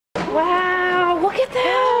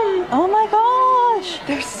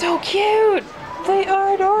so cute. They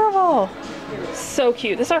are adorable. So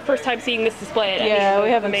cute. This is our first time seeing this display at Yeah, we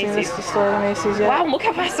haven't Macy's. seen this display at Macy's yet. Wow, look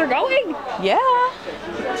how fast they're going. Yeah.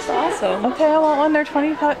 That's awesome. Okay, I want one. They're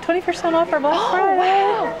 20% off our Black Friday.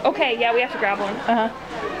 Wow. Okay, yeah, we have to grab one.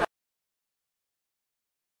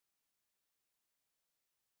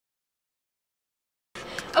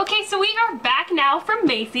 Okay, so we are back now from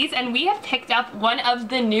Macy's, and we have picked up one of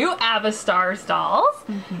the new Avastars dolls.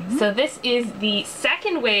 So this is the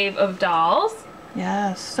second wave of dolls.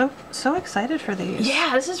 Yeah, so excited for these.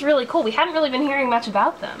 Yeah, this is really cool. We hadn't really been hearing much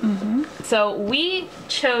about them. So we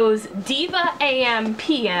chose Diva AM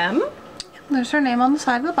PM. There's her name on the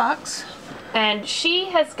side of the box. And she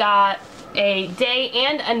has got a day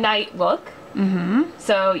and a night look.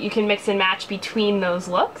 So you can mix and match between those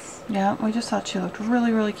looks. Yeah, we just thought she looked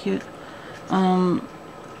really, really cute. You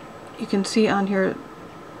can see on here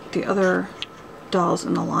the other dolls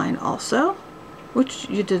in the line also, which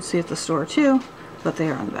you did see at the store too, but they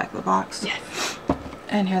are on the back of the box. Yes.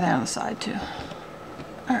 And here they're on the side too.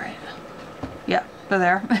 Alright. Yeah, they're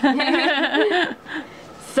there.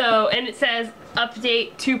 So, and it says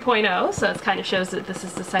update 2.0, so that kind of shows that this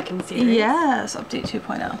is the second series. Yes, update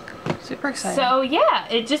 2.0. Super excited. So yeah,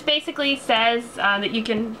 it just basically says that you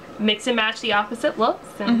can mix and match the opposite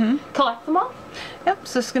looks and collect them all. Yep,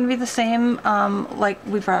 so it's going to be the same, like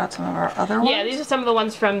we brought out some of our other ones. Yeah, these are some of the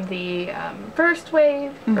ones from the first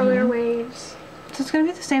wave, earlier waves. So it's going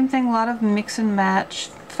to be the same thing, a lot of mix and match,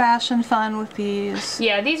 fashion fun with these.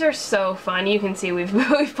 Yeah, these are so fun. You can see we've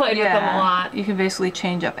played with them a lot. You can basically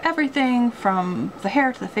change up everything from the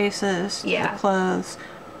hair to the faces to the clothes.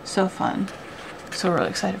 So fun. So we're really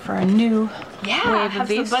excited for a new wave of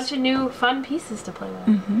these. A bunch of new fun pieces to play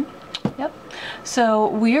with. Yep. So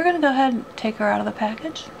we are going to go ahead and take her out of the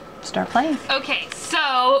package. Start playing. Okay,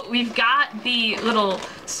 so we've got the little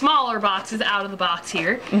smaller boxes out of the box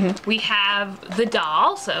here. We have the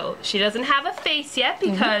doll, so she doesn't have a face yet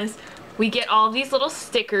because we get all these little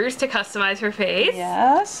stickers to customize her face.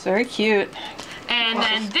 Yes, very cute. And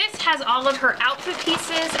then this has all of her outfit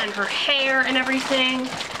pieces and her hair and everything.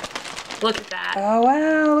 Look at that. Oh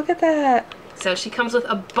wow, look at that. So she comes with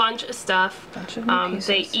a bunch of stuff.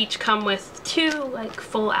 They each come with 2 like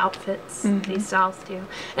full outfits. These dolls do.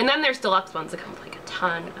 And then there's deluxe ones that come with like a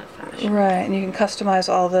ton of fashion. Right, and you can customize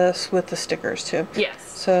all this with the stickers too. Yes.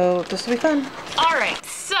 So this will be fun. Alright,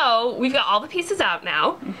 so we've got all the pieces out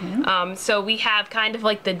now. So we have kind of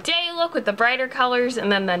like the day look with the brighter colors,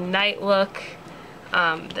 and then the night look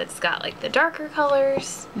that's got like the darker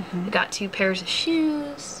colors. We got 2 pairs of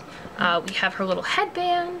shoes. We have her little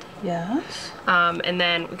headband. Yes. And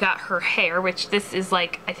then we got her hair, which this is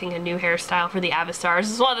like, I think, a new hairstyle for the Avastars.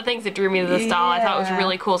 This is one of the things that drew me to this doll. I thought it was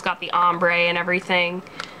really cool. It's got the ombre and everything.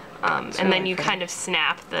 And then you kind of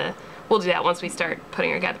snap the, we'll do that once we start putting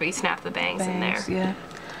her together, but you snap the bangs in there.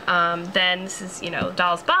 Yeah. Then this is, you know,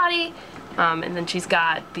 doll's body. And then she's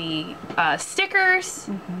got the stickers.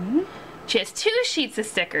 She has 2 sheets of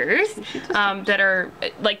stickers that are,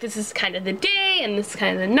 like, this is kind of the day and this is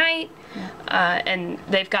kind of the night. And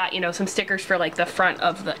they've got, you know, some stickers for like the front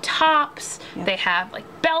of the tops. They have like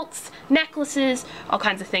belts, necklaces, all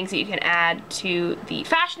kinds of things that you can add to the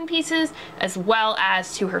fashion pieces as well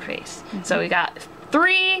as to her face. So we got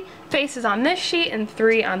 3 faces on this sheet and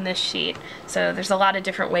 3 on this sheet. So there's a lot of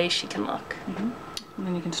different ways she can look. And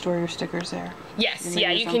then you can store your stickers there. Yes,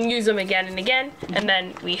 yeah, you can use them again and again. And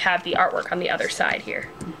then we have the artwork on the other side here.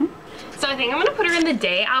 So I think I'm gonna put her in the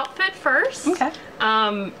day outfit first. Okay.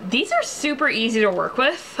 These are super easy to work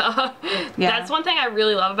with. That's one thing I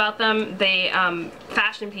really love about them. They,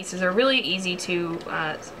 fashion pieces are really easy to,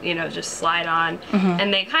 you know, just slide on.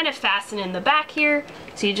 And they kind of fasten in the back here.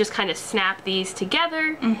 So you just kind of snap these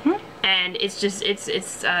together. And it's just,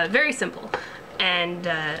 it's very simple. And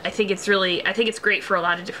I think it's great for a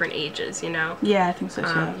lot of different ages, you know? Yeah, I think so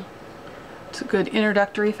too. It's a good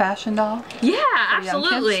introductory fashion doll. Yeah,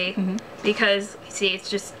 absolutely. Because, see, it's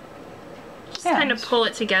just kind of pull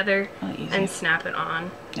it together and snap it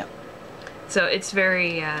on. Yep. So it's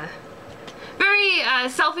very, very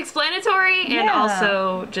self-explanatory and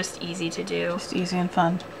also just easy to do. Just easy and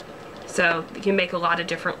fun. So you can make a lot of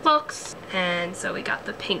different looks. And so we got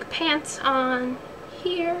the pink pants on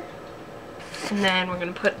here. And then we're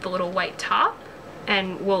going to put the little white top,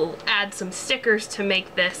 and we'll add some stickers to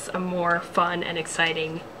make this a more fun and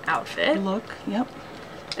exciting outfit. Look, yep.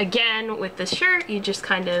 Again, with the shirt, you just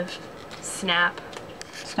kind of snap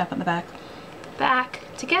on the back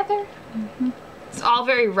together. It's all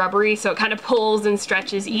very rubbery, so it kind of pulls and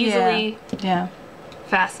stretches easily. Yeah.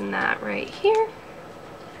 Fasten that right here.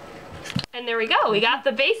 And there we go. We got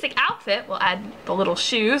the basic outfit. We'll add the little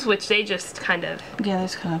shoes, which they just kind of... Yeah, they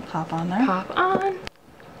just kind of pop on there. Pop on.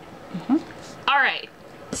 Alright.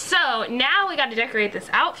 So, now we got to decorate this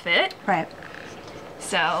outfit. Right.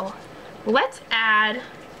 So, let's add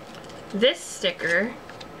this sticker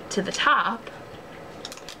to the top.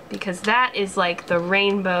 Because that is like the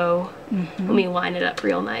rainbow. Let me line it up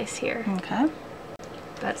real nice here. Okay.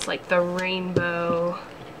 That's like the rainbow...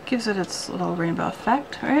 Gives it its little rainbow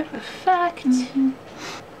effect, right? Effect.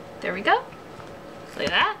 There we go. Look at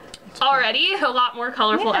that. Already a lot more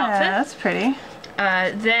colorful outfit. Yeah, that's pretty.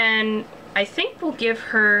 Then I think we'll give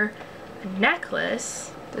her a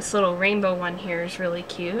necklace. This little rainbow one here is really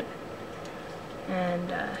cute.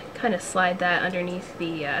 And kind of slide that underneath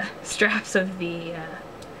the straps of the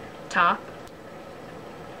top.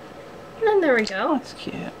 And then there we go. That's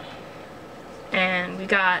cute. And we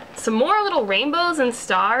got some more little rainbows and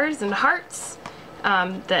stars and hearts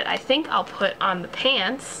that I think I'll put on the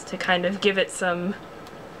pants to kind of give it some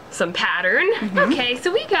pattern. Okay, so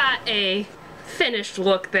we got a finished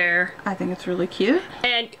look there. I think it's really cute.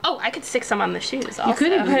 And oh, I could stick some on the shoes also. You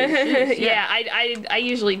could have shoes, yeah, I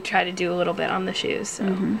usually try to do a little bit on the shoes,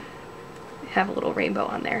 so have a little rainbow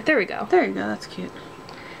on there. There we go. There you go, that's cute.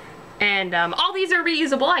 And all these are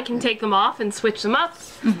reusable. I can take them off and switch them up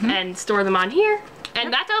and store them on here.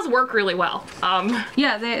 And that does work really well.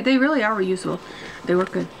 Yeah, they really are reusable. They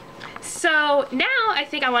work good. So now I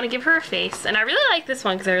think I want to give her a face. And I really like this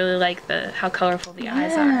one because I really like how colorful the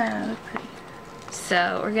eyes are. Yeah, they're pretty.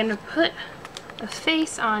 So we're going to put a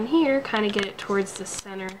face on here, kind of get it towards the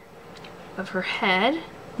center of her head.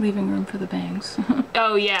 Leaving room for the bangs.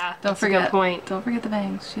 Oh yeah, Don't forget. a good point. Don't forget the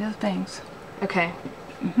bangs. She has bangs. Okay.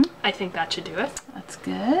 I think that should do it. That's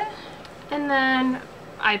good. And then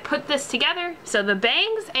I put this together. So the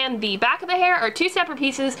bangs and the back of the hair are two separate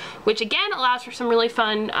pieces, which again allows for some really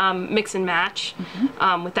fun mix and match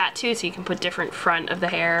with that too. So you can put different front of the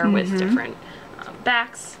hair with different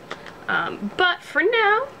backs. But for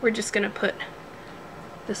now, we're just gonna put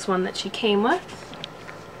this one that she came with.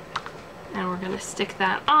 And we're gonna stick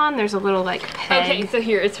that on. There's a little like peg. Okay, so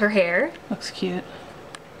here is her hair. Looks cute.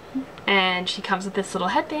 And she comes with this little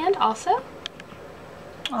headband also.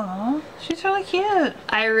 Aw, she's really cute.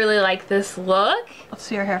 I really like this look. Let's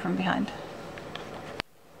see her hair from behind.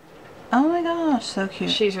 Oh my gosh, so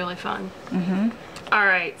cute. She's really fun.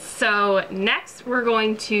 Alright, so next we're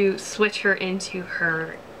going to switch her into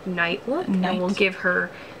her night look. And we'll give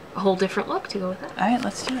her a whole different look to go with it. Alright,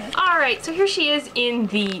 let's do it. Alright, so here she is in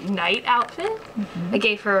the night outfit. I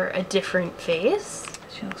gave her a different face.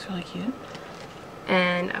 She looks really cute.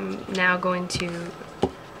 And I'm now going to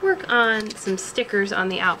work on some stickers on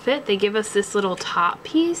the outfit. They give us this little top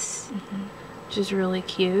piece, which is really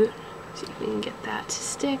cute. See if we can get that to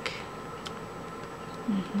stick.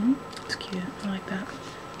 It's cute. I like that.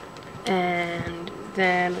 And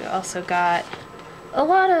then we also got a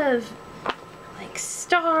lot of like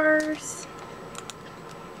stars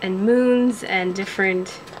and moons and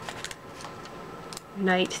different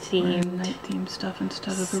night themed stuff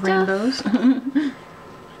instead of the rainbows.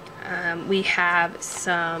 We have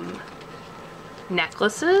some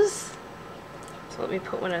necklaces. So let me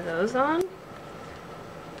put one of those on.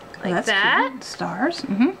 Like that's that. Cute. Stars.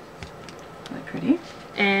 Really pretty.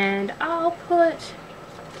 And I'll put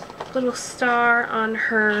a little star on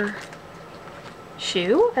her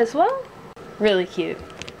shoe as well. Really cute.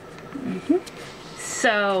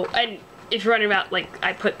 So, and if you're wondering about, like,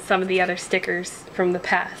 I put some of the other stickers from the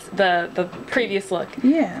past, the previous look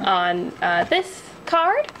on this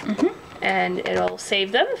card. And it'll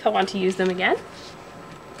save them if I want to use them again.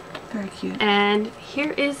 Very cute. And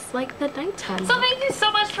here is like the nighttime. So thank you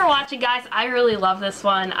so much for watching, guys. I really love this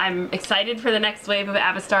one. I'm excited for the next wave of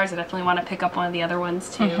Avastars. I definitely want to pick up one of the other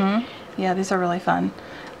ones too. Yeah, these are really fun.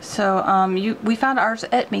 So we found ours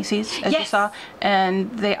at Macy's, as you saw, and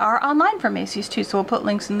they are online from Macy's too. So we'll put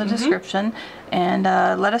links in the description, and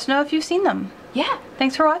let us know if you've seen them. Yeah.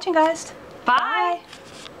 Thanks for watching, guys. Bye.